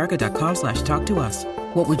bankofamerica.com/talktous.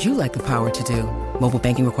 What would you like the power to do? Mobile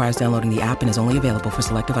banking requires downloading the app and is only available for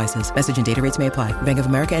select devices. Message and data rates may apply. Bank of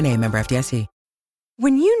America NA, member FDIC.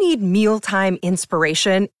 When you need mealtime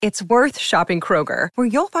inspiration, it's worth shopping Kroger, where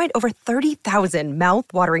you'll find over 30,000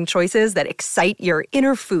 mouth-watering choices that excite your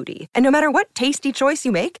inner foodie. And no matter what tasty choice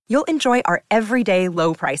you make, you'll enjoy our everyday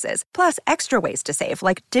low prices, plus extra ways to save,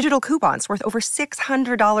 like digital coupons worth over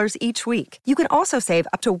 $600 each week. You can also save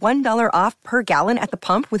up to $1 off per gallon at the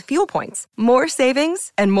pump with fuel points. More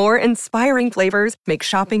savings and more inspiring flavors make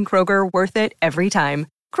shopping Kroger worth it every time.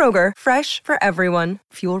 Kroger, fresh for everyone.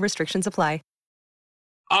 Fuel restrictions apply.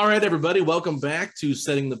 All right, everybody, welcome back to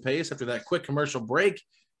Setting the Pace. After that quick commercial break,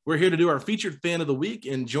 we're here to do our featured fan of the week,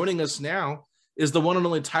 and joining us now is the one and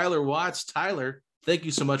only Tyler Watts. Tyler, thank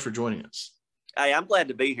you so much for joining us. Hey, I'm glad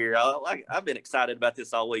to be here. I've been excited about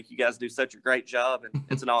this all week. You guys do such a great job, and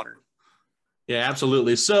it's an honor. Yeah,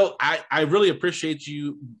 absolutely. So I really appreciate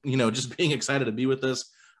you, just being excited to be with us.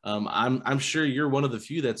 I'm sure you're one of the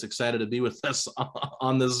few that's excited to be with us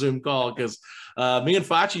on this Zoom call, because me and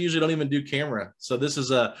Facci usually don't even do camera. So this is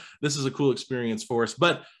a cool experience for us.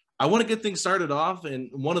 But I want to get things started off. And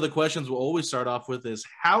one of the questions we'll always start off with is,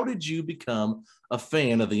 how did you become a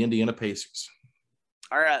fan of the Indiana Pacers?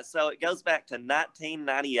 All right. So it goes back to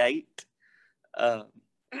 1998.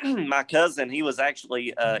 My cousin, he was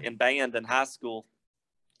actually in band in high school.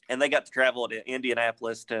 And they got to travel to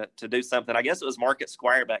Indianapolis to do something. I guess it was Market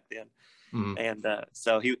Square back then. Mm-hmm. And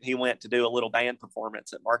so he went to do a little band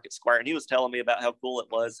performance at Market Square. And he was telling me about how cool it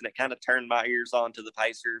was. And it kind of turned my ears on to the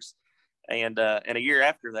Pacers. And a year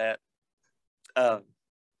after that, I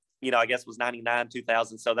guess it was 99,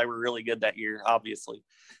 2000. So they were really good that year, obviously.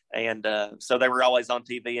 And so they were always on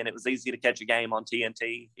TV. And it was easy to catch a game on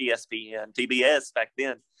TNT, ESPN, TBS back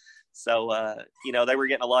then. So, they were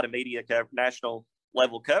getting a lot of media national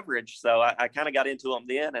level coverage. So I kind of got into them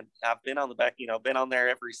then, and I've been on the back, been on there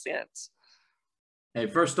ever since. Hey,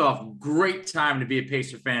 first off, great time to be a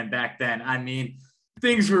Pacer fan back then. I mean,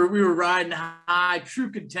 we were riding high, true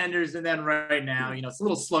contenders. And then right now, it's a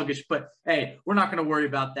little sluggish, but hey, we're not going to worry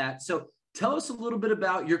about that. So tell us a little bit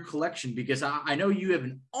about your collection, because I know you have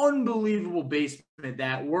an unbelievable basement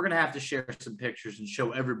that we're going to have to share some pictures and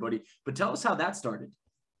show everybody, but tell us how that started.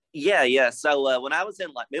 Yeah. So when I was in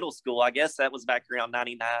middle school, I guess that was back around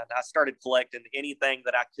 99, I started collecting anything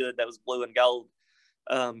that I could that was blue and gold.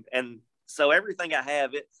 And so everything I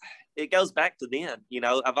have, it goes back to then.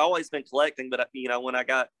 I've always been collecting, but when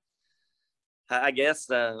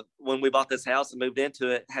when we bought this house and moved into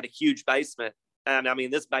it, had a huge basement. And I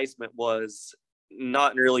mean, this basement was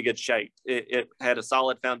not in really good shape. It had a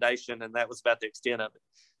solid foundation, and that was about the extent of it.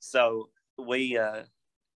 So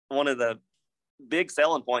one of the big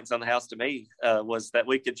selling points on the house to me was that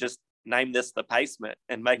we could just name this the Pacement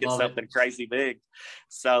and make it something crazy big.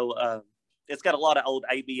 So it's got a lot of old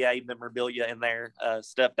ABA memorabilia in there,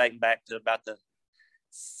 stuff dating back to about the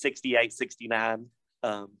 68, 69.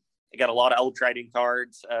 It got a lot of old trading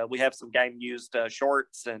cards. We have some game used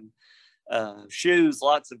shorts and shoes,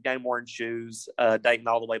 lots of game worn shoes, dating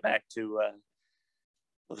all the way back to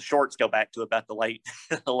the shorts go back to about the late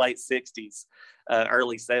 60s,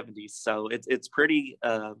 early 70s. So it's pretty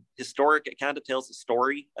historic. It kind of tells a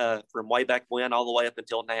story from way back when all the way up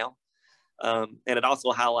until now. And it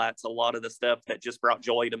also highlights a lot of the stuff that just brought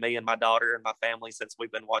joy to me and my daughter and my family since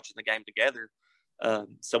we've been watching the game together.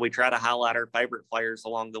 So we try to highlight our favorite players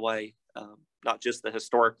along the way, not just the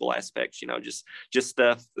historical aspects, just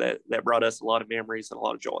stuff that brought us a lot of memories and a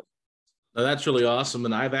lot of joy. Now, that's really awesome.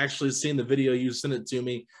 And I've actually seen the video. You sent it to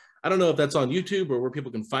me. I don't know if that's on YouTube or where people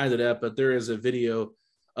can find it at, but there is a video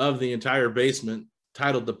of the entire basement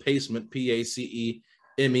titled The Pacement, Pacement.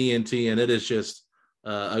 And it is just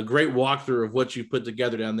a great walkthrough of what you put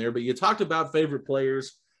together down there. But you talked about favorite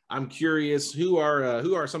players. I'm curious, who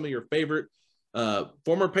are some of your favorite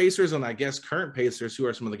former Pacers, and I guess current Pacers? Who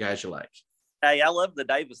are some of the guys you like? Hey, I love the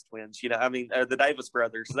Davis twins, the Davis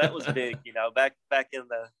brothers. So that was big,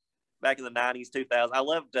 back in the 90s, 2000s. I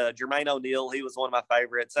loved Jermaine O'Neal. He was one of my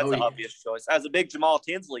favorites. That's an obvious choice. I was a big Jamal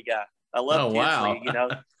Tinsley guy. I love Tinsley,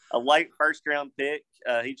 a late first-round pick.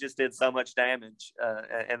 He just did so much damage,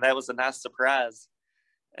 and that was a nice surprise.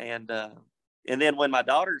 And then when my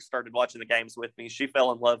daughter started watching the games with me, she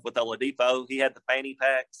fell in love with Oladipo. He had the fanny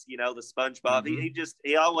packs, the SpongeBob. Mm-hmm.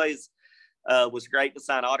 He always was great to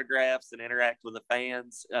sign autographs and interact with the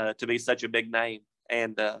fans, to be such a big name.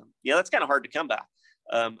 And, that's kind of hard to come by.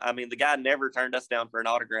 The guy never turned us down for an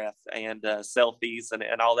autograph and selfies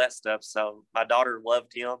and all that stuff. So my daughter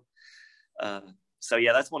loved him.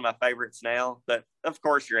 That's one of my favorites now. But, of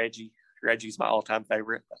course, Reggie. Reggie's my all-time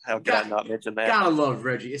favorite. How could I not mention that? Gotta love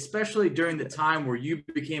Reggie, especially during the time where you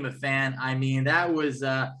became a fan. I mean, that was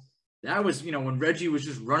that was, when Reggie was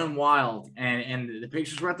just running wild and the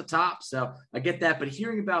Pacers were at the top. So I get that. But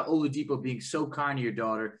hearing about Oladipo being so kind to your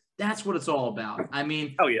daughter, that's what it's all about. I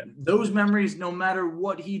mean, those memories, no matter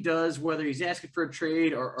what he does, whether he's asking for a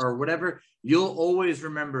trade or whatever, you'll always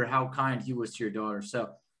remember how kind he was to your daughter. So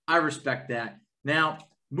I respect that. Now,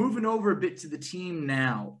 moving over a bit to the team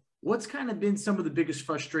now, what's kind of been some of the biggest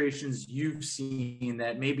frustrations you've seen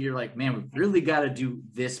that maybe you're like, man, we really got to do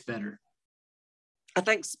this better? I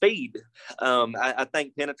think speed. I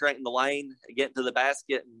think penetrating the lane, getting to the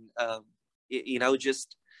basket, and,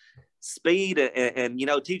 just speed. And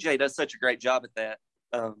TJ does such a great job at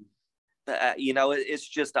that. It's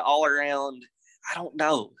just an all around, I don't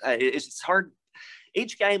know. It's hard.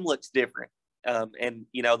 Each game looks different. And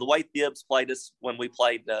the way Thibs played us when we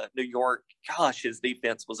played New York, gosh, his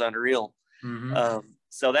defense was unreal. Mm-hmm.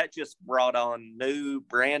 So that just brought on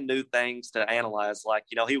brand new things to analyze. Like,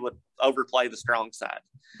 he would overplay the strong side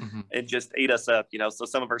and just eat us up, so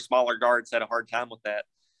some of our smaller guards had a hard time with that.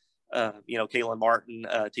 Keelan Martin,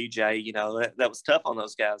 TJ, that was tough on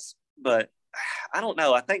those guys. But I don't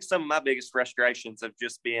know. I think some of my biggest frustrations have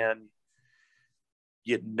just been,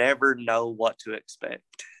 you never know what to expect.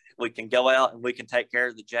 We can go out and we can take care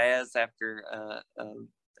of the Jazz after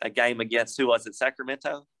a game against, who was it,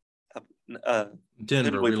 Sacramento?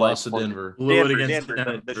 Denver. We lost to Denver.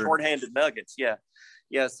 Denver, the shorthanded Nuggets.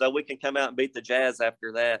 Yeah. So we can come out and beat the Jazz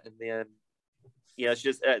after that. And then, it's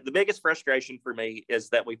just the biggest frustration for me is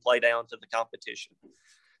that we play down to the competition.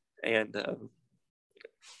 And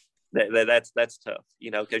that's tough,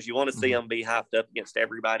 because you want to see them be hyped up against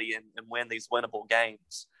everybody and win these winnable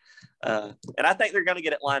games. And I think they're going to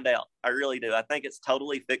get it lined out. I really do. I think it's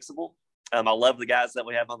totally fixable. I love the guys that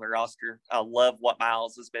we have on the roster. I love what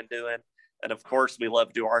Miles has been doing. And, of course, we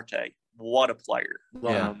love Duarte. What a player.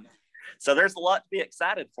 Yeah. So there's a lot to be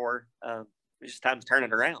excited for. It's just time to turn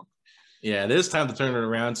it around. Yeah, it is time to turn it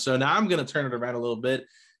around. So now I'm going to turn it around a little bit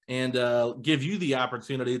and give you the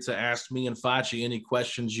opportunity to ask me and Facci any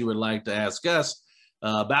questions you would like to ask us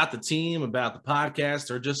about the team, about the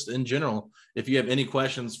podcast, or just in general. If you have any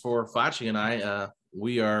questions for Facci and I,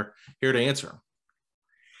 we are here to answer them.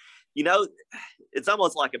 It's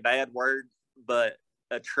almost like a bad word, but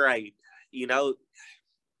a trade. You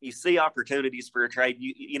see opportunities for a trade.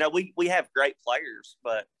 We have great players,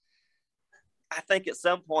 but I think at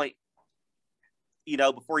some point,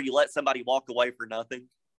 before you let somebody walk away for nothing,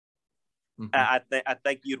 I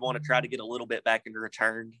think you'd want to try to get a little bit back in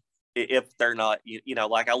return if they're not,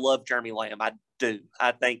 like I love Jeremy Lamb. I do.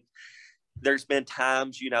 I think there's been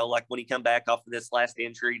times, like when he come back off of this last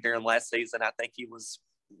injury during last season, I think he was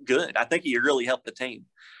good. I think he really helped the team.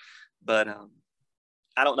 But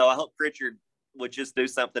I don't know. I hope Pritchard would just do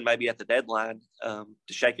something maybe at the deadline to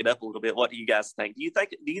shake it up a little bit. What do you guys think? Do you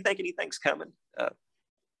think anything's coming?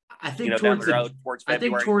 I think towards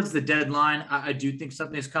the deadline, I do think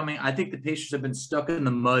something is coming. I think the Pacers have been stuck in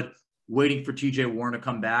the mud waiting for TJ Warren to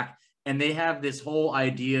come back. And they have this whole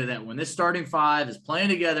idea that when this starting five is playing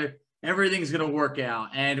together, everything's going to work out.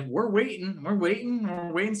 And we're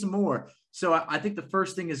waiting some more. So I think the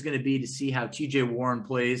first thing is going to be to see how TJ Warren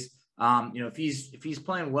plays. If he's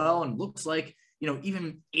playing well and looks like,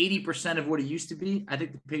 even 80% of what he used to be, I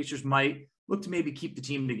think the Pacers might look to maybe keep the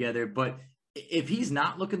team together. But if he's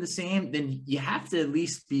not looking the same, then you have to at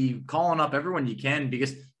least be calling up everyone you can,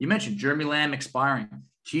 because you mentioned Jeremy Lamb expiring,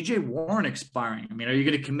 TJ Warren expiring. I mean, are you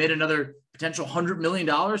going to commit another potential $100 million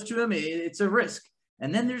to him? It's a risk.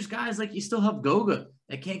 And then there's guys like you still have Goga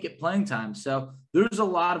that can't get playing time. So there's a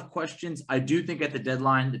lot of questions. I do think at the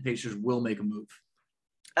deadline, the Pacers will make a move.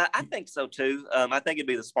 I think so too. I think it'd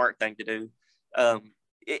be the smart thing to do.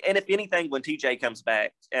 And if anything, when TJ comes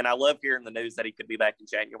back, and I love hearing the news that he could be back in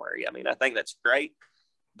January. I mean, I think that's great,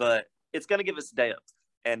 but it's going to give us depth,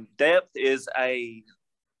 and depth is a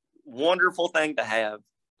wonderful thing to have.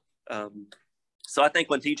 So I think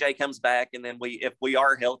when TJ comes back, and then if we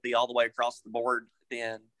are healthy all the way across the board,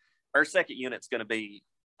 then our second unit's going to be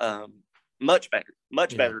much better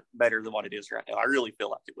than what it is right now. I really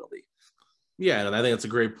feel like it will be. Yeah, and I think that's a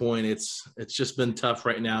great point. It's just been tough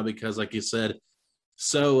right now because, like you said,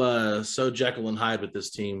 so Jekyll and Hyde with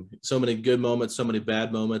this team. So many good moments, so many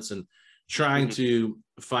bad moments, and trying to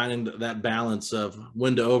find that balance of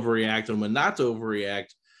when to overreact and when not to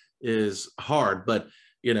overreact is hard. But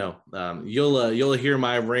you'll hear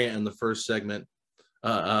my rant in the first segment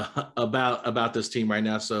about this team right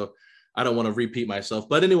now. So I don't want to repeat myself.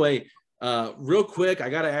 But anyway, real quick, I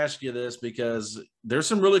got to ask you this because there's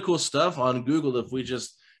some really cool stuff on Google if we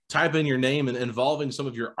just type in your name and involving some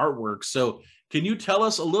of your artwork. So can you tell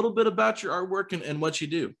us a little bit about your artwork and what you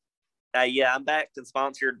do? Yeah, I'm backed and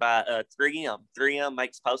sponsored by 3M. 3M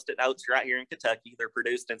makes Post-it notes right here in Kentucky. They're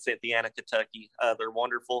produced in Cynthiana, Kentucky. They're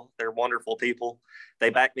wonderful. They're wonderful people. They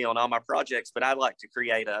back me on all my projects, but I'd like to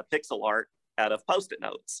create a pixel art out of Post-it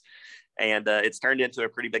notes. And it's turned into a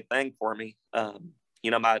pretty big thing for me.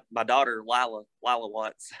 My daughter, Lila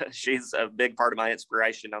Watts, she's a big part of my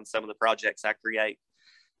inspiration on some of the projects I create.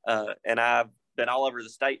 And I've been all over the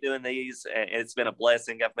state doing these, and it's been a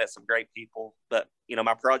blessing. I've met some great people, but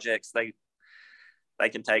my projects, they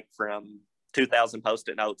can take from 2,000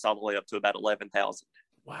 Post-it notes all the way up to about 11,000.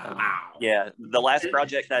 Wow. Yeah. The last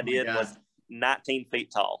project I did was 19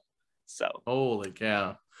 feet tall. So holy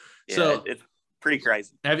cow. Yeah, so it's pretty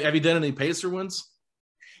crazy. Have you done any Pacer ones?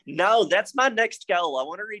 No, that's my next goal. I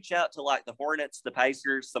want to reach out to like the Hornets, the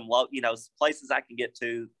Pacers, some places I can get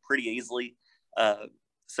to pretty easily.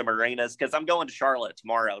 Some arenas, because I'm going to Charlotte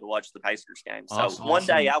tomorrow to watch the Pacers game. So one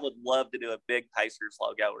day I would love to do a big Pacers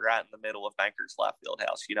logo right in the middle of Bankers Life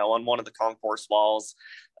Fieldhouse, on one of the concourse walls,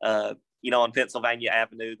 on Pennsylvania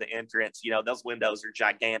Avenue, the entrance, those windows are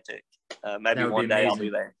gigantic. Maybe one day I'll be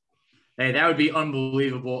there. Hey, that would be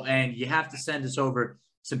unbelievable. And you have to send us over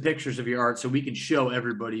some pictures of your art so we can show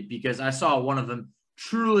everybody, because I saw one of them.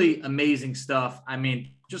 Truly amazing stuff. I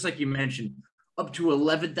mean, just like you mentioned, up to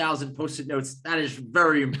 11,000 Post-it notes. That is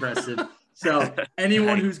very impressive. So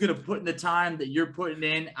anyone who's going to put in the time that you're putting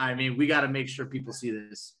in, I mean, we got to make sure people see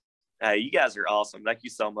this. You guys are awesome. Thank you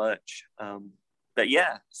so much. But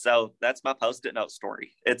yeah, so that's my Post-it note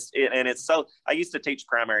story. I used to teach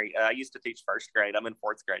primary. I used to teach first grade. I'm in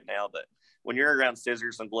fourth grade now, but when you're around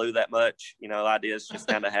scissors and glue that much, ideas just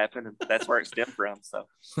kind of happen, and that's where it stemmed from. So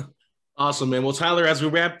awesome, man. Well, Tyler, as we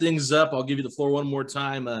wrap things up, I'll give you the floor one more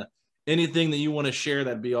time. Anything that you want to share,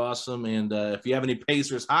 that'd be awesome. And if you have any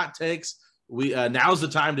Pacers hot takes, now's the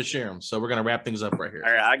time to share them. So we're going to wrap things up right here.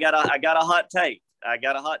 All right, I got a hot take.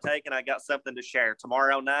 And I got something to share.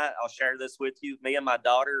 Tomorrow night, I'll share this with you. Me and my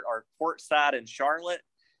daughter are courtside in Charlotte,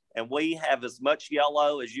 and we have as much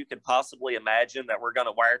yellow as you could possibly imagine that we're going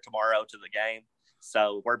to wear tomorrow to the game.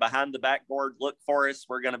 So we're behind the backboard. Look for us.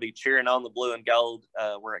 We're going to be cheering on the blue and gold.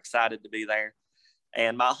 We're excited to be there.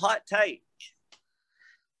 And my hot take,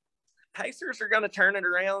 Pacers are going to turn it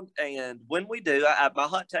around, and when we do, my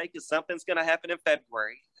hot take is something's going to happen in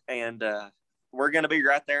February, and we're going to be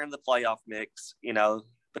right there in the playoff mix,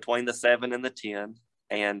 between the 7 and the 10,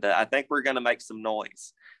 and I think we're going to make some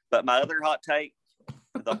noise. But my other hot take,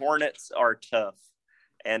 the Hornets are tough,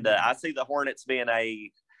 and I see the Hornets being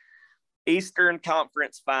a Eastern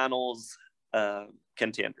Conference Finals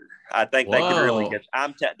contender. I think they can really get.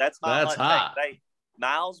 That's my hot take.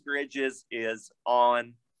 Miles Bridges is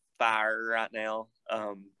on fire right now,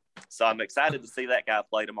 so I'm excited to see that guy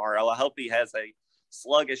play tomorrow. I hope he has a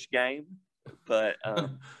sluggish game, but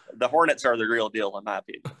the Hornets are the real deal in my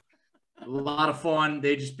opinion. A lot of fun.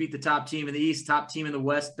 They just beat the top team in the East, top team in the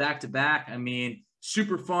West, back to back. I mean,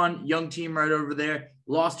 super fun. Young team right over there.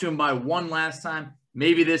 Lost to him by 1 last time.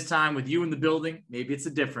 Maybe this time with you in the building, maybe it's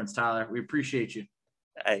a difference, Tyler. We appreciate you.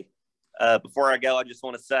 Hey, before I go, I just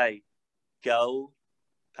want to say, go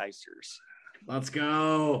Pacers. Let's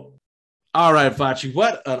go. All right, Facci,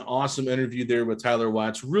 what an awesome interview there with Tyler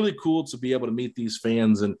Watts. Really cool to be able to meet these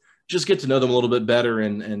fans and just get to know them a little bit better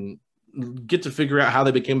and get to figure out how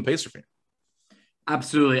they became a Pacer fan.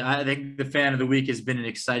 Absolutely. I think the fan of the week has been an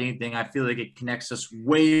exciting thing. I feel like it connects us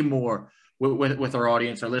way more with our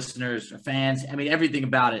audience, our listeners, our fans. I mean, everything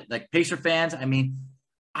about it. Like Pacer fans, I mean,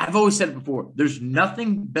 I've always said it before. There's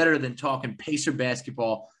nothing better than talking Pacer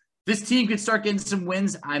basketball. This team could start getting some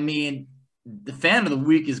wins. I mean, the fan of the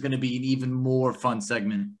week is going to be an even more fun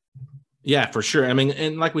segment. Yeah, for sure. I mean,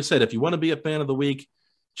 and like we said, if you want to be a fan of the week,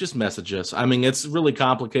 just message us. I mean, it's really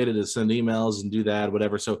complicated to send emails and do that,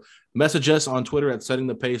 whatever. So message us on Twitter at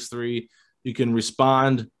SettingThePace3. You can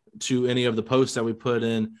respond to any of the posts that we put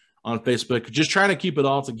in on Facebook. Just trying to keep it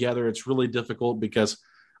all together. It's really difficult because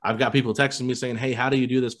I've got people texting me saying, hey, how do you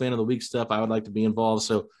do this fan of the week stuff? I would like to be involved.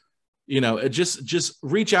 So, just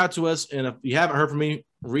reach out to us. And if you haven't heard from me,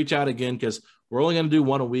 reach out again, because we're only going to do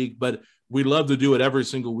one a week, but we love to do it every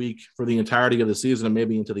single week for the entirety of the season and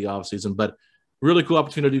maybe into the off season. But really cool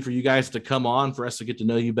opportunity for you guys to come on, for us to get to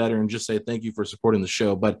know you better and just say thank you for supporting the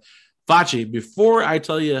show. But Facci, before I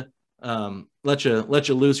tell you, let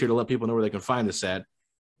you loose here to let people know where they can find us at,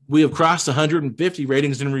 we have crossed 150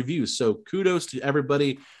 ratings and reviews. So kudos to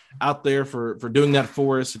everybody out there for doing that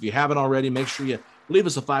for us. If you haven't already, make sure you leave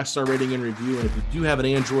us a 5-star rating and review. And if you do have an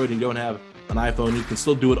Android and you don't have an iPhone, you can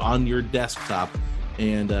still do it on your desktop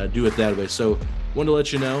and do it that way. So wanted to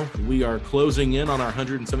let you know we are closing in on our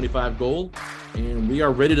 175 goal, and we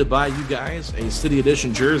are ready to buy you guys a City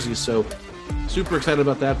Edition jersey. So Super excited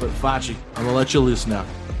about that, but Facci, I'm going to let you loose now.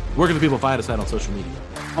 Where can the people find us at on social media?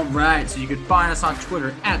 All right, so you can find us on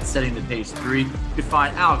Twitter at SettingThePace3. You can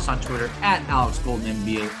find Alex on Twitter at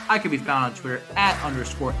AlexGoldenNBA. I can be found on Twitter at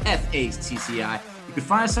 _FACCI. You can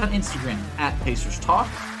find us on Instagram at Pacers Talk.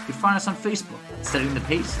 You can find us on Facebook at Setting the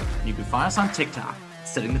Pace. And you can find us on TikTok at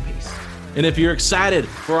Setting the Pace. And if you're excited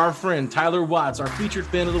for our friend Tyler Watts, our featured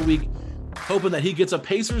fan of the week, hoping that he gets a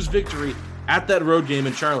Pacers victory at that road game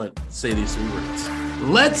in Charlotte, say these 3 words.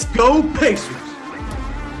 Let's go Pacers!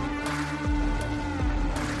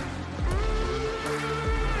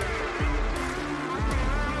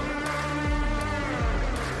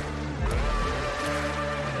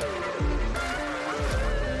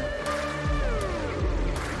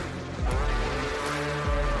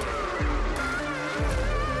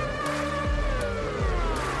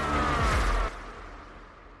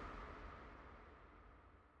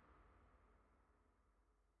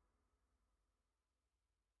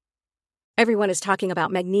 Everyone is talking about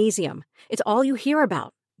magnesium. It's all you hear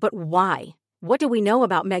about. But why? What do we know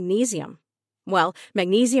about magnesium? Well,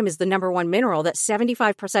 magnesium is the #1 mineral that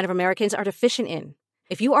 75% of Americans are deficient in.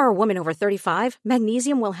 If you are a woman over 35,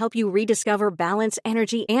 magnesium will help you rediscover balance,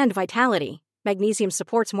 energy, and vitality. Magnesium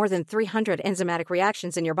supports more than 300 enzymatic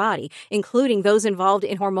reactions in your body, including those involved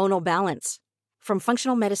in hormonal balance. From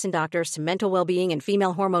functional medicine doctors to mental well-being and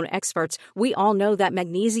female hormone experts, we all know that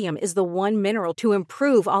magnesium is the one mineral to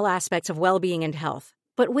improve all aspects of well-being and health.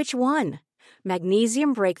 But which one?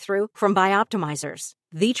 Magnesium Breakthrough from Bioptimizers,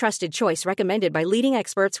 the trusted choice recommended by leading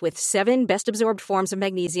experts with 7 best-absorbed forms of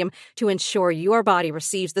magnesium to ensure your body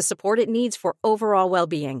receives the support it needs for overall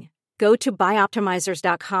well-being. Go to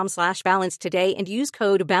bioptimizers.com/balance today and use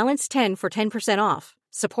code BALANCE10 for 10% off.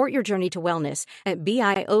 Support your journey to wellness at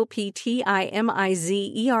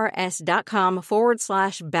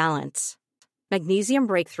bioptimizers.com/balance. Magnesium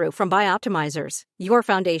Breakthrough from Bioptimizers, your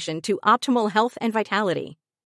foundation to optimal health and vitality.